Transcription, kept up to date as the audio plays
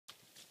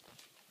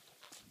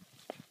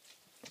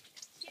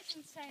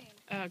That's insane.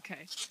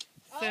 Okay.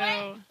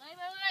 So,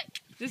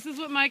 this is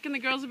what Mike and the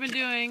girls have been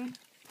doing.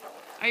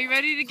 Are you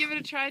ready to give it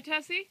a try,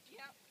 Tessie?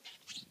 Yep.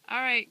 All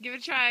right, give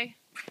it a try.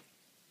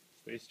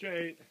 Stay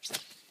straight.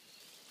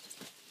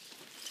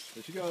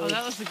 There she goes. Oh,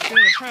 that was a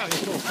good approach.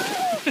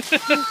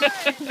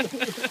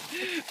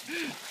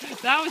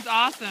 That was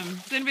awesome.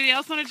 Does anybody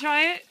else want to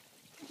try it?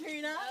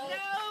 No.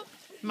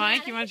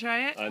 Mike, you want to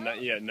try it?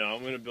 Not yet. No,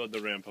 I'm going to build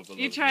the ramp up a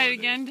little. You try it more,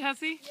 again,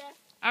 Tessie? Yeah.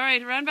 All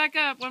right, run back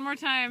up one more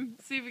time.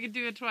 See if we can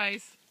do it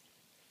twice.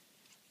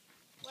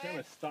 It kind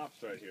of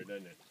stops right here,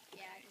 doesn't it?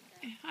 Yeah, I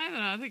think so. I don't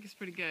know. I think it's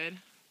pretty good.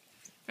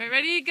 All right,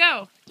 ready?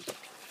 Go.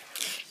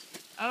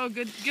 Oh,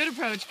 good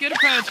approach. Good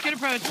approach. Good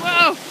approach.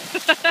 Whoa!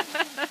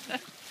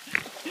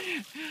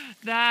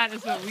 That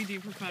is what we do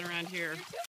for fun around here.